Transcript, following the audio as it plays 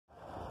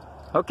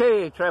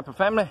Okay, trapper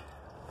family,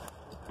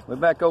 we're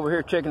back over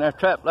here checking our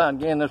trap line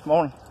again this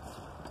morning.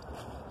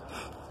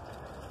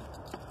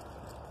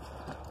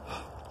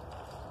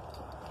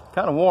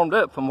 Kind of warmed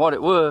up from what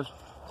it was.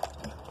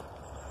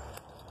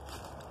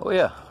 Oh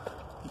yeah,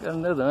 got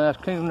another nice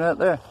coon right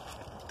there.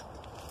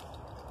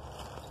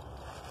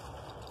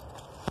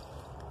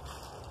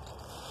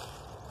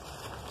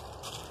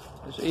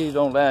 Let's ease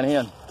on down here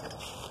and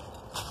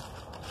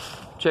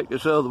check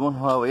this other one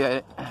while we at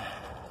it.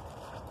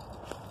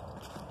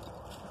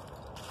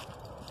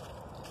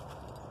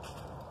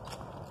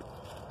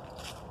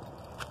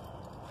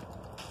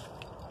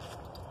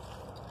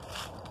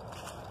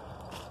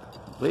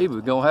 I believe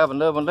we're gonna have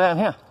another one down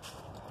here.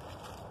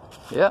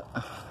 Yep.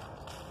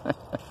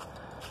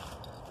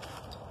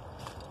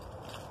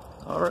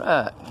 All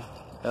right,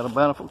 got a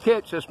bountiful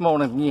catch this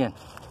morning again.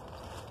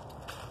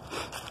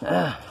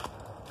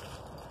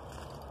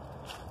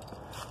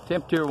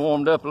 Temperature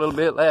warmed up a little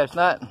bit last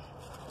night.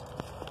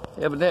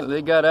 Evidently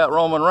they got out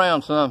roaming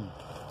around some.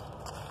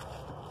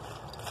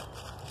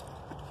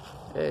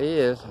 There he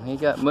is. He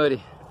got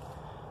muddy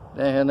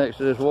down here next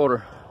to this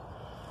water.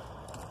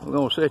 We're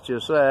gonna set you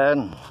aside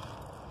and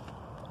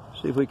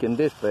see if we can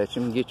dispatch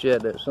him and get you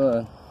out of that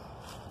sun.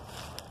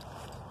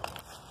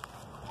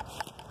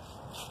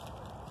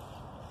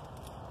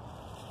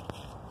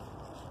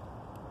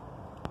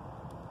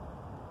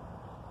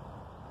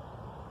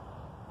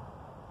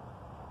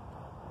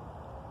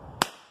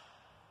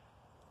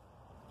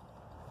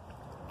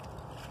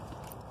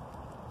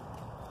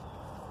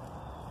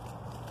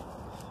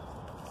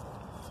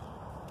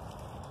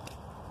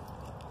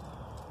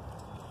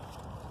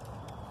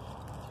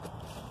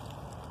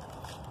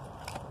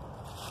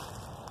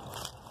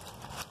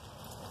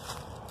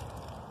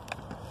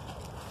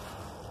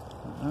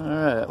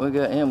 Alright, we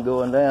got him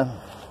going down.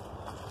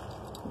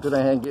 Go down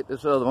ahead and get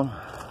this other one.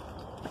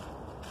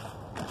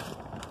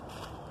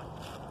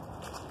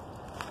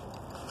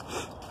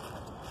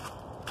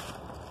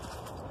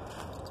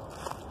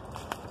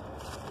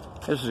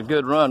 This is a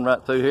good run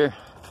right through here.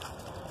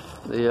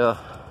 The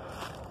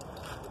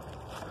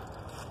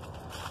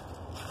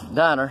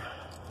diner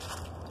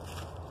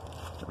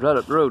right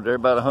up the road there,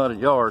 about 100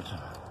 yards.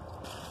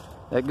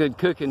 That good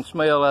cooking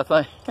smell, I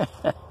think,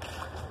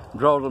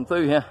 draws them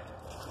through here.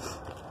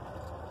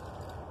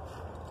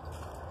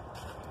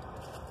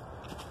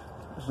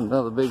 That's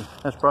another big,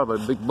 that's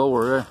probably a big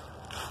boar there.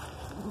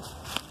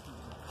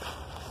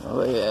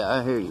 Oh yeah,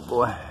 I hear you,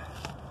 boy.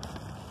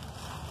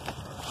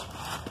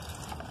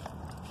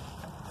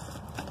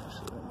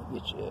 So let me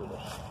get you out of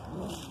there.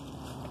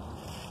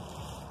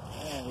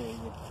 I hear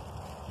you.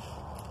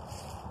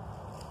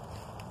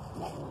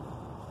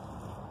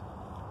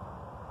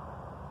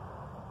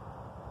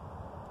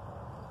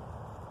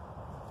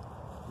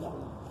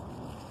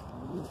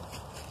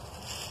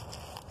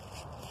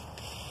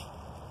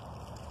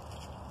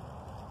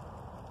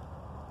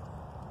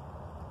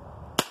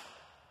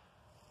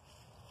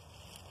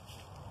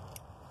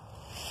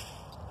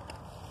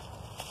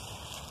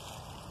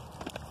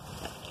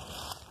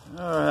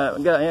 Alright,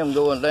 we got him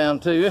going down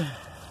too.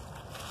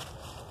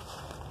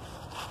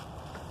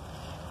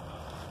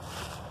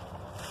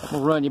 I'm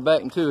gonna run you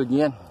back in two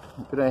again.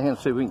 Go down here and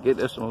see if we can get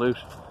this one loose.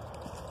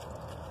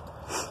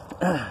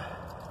 They're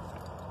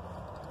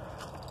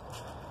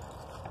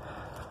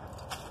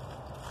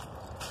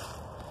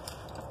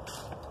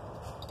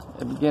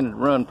beginning to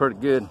run pretty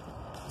good.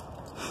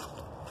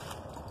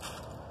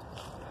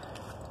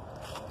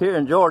 Here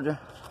in Georgia,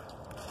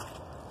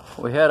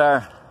 we had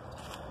our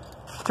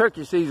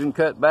turkey season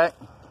cut back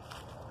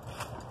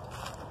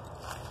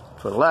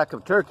for the lack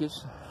of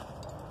turkeys.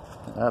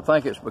 I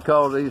think it's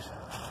because these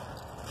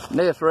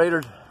nest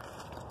raiders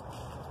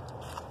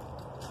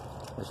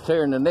is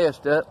tearing the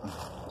nest up,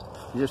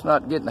 just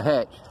not getting the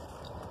hatch.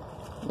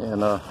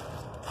 And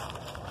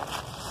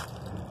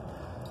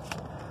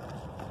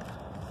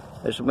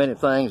there's so many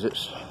things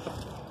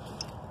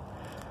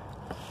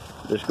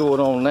that's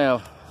going on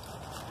now.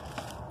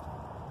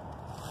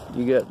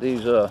 You got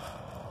these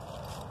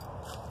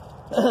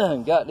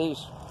got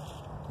these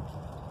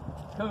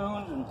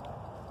coons and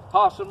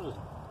possums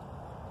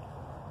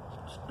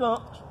and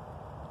skunks,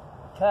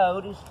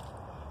 coyotes.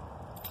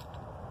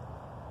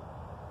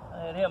 I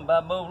had him by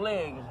both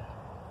legs.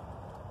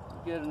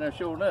 Get in there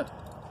sure enough.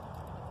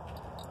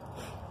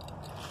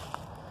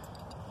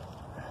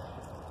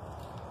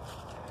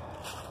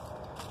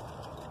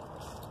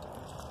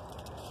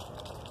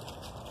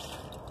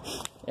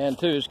 And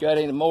too, it's got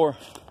any more.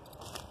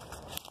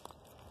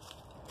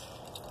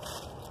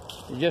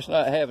 You're just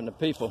not having the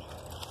people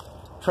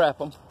trap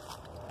them,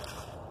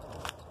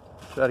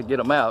 try to get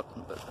them out,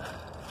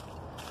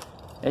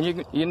 and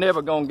you're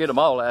never gonna get them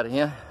all out of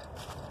here.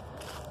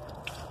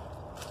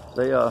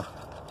 They you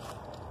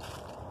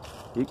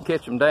can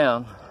catch them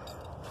down,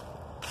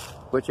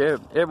 which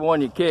every one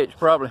you catch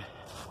probably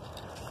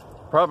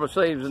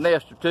saves a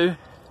nest or two,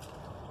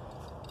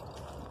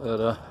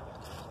 but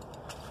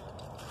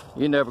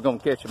you're never gonna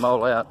catch them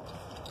all out.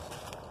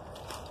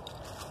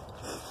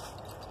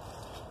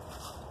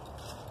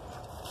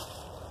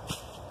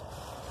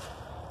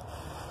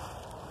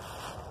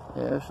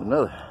 Yeah, that's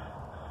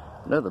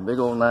another big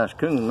old nice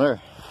coon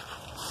there.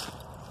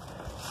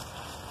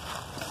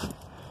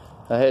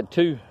 I had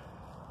two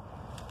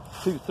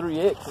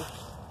 3X's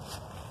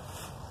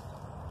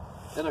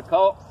that I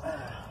caught.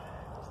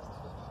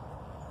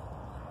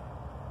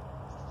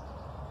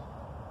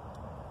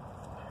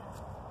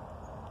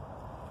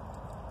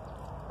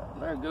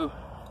 There we go,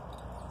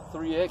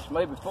 3X,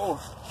 maybe 4.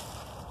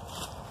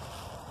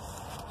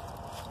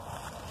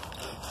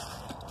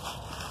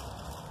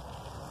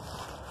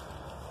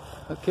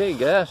 Okay,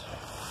 guys,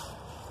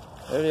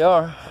 there they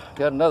are.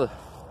 Got another.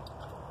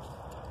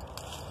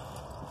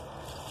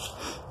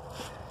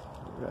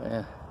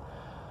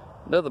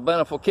 Another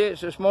bountiful catch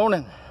this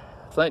morning.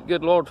 Thank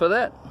good Lord for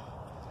that.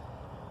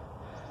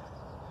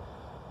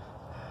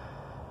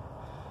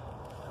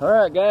 All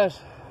right, guys.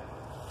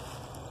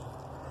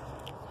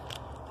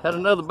 Had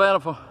another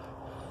bountiful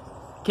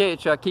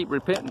catch. I keep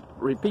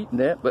repeating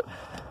that, but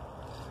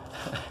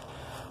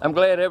I'm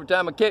glad every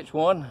time I catch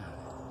one,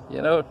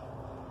 you know.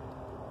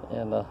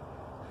 And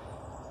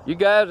you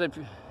guys, if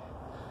you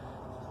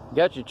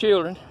got your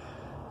children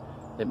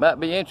that might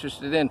be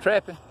interested in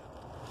trapping,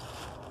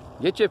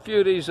 get you a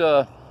few of these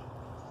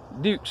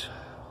Duke's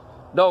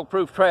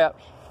dog-proof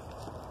traps,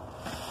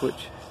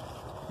 which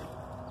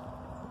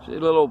see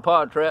little old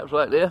pod traps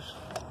like this.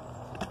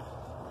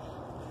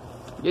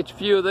 Get you a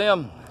few of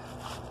them,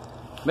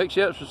 mix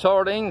you up some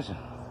sardines,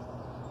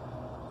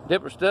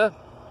 different stuff,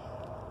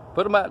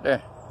 put them out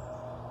there,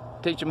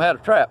 teach them how to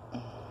trap.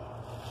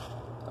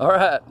 All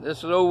right, this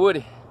is old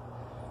Woody.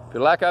 If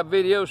you like our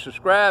videos,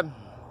 subscribe,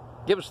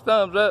 give us a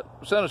thumbs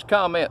up, send us a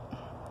comment.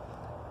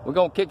 We're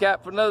gonna kick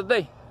out for another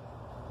day.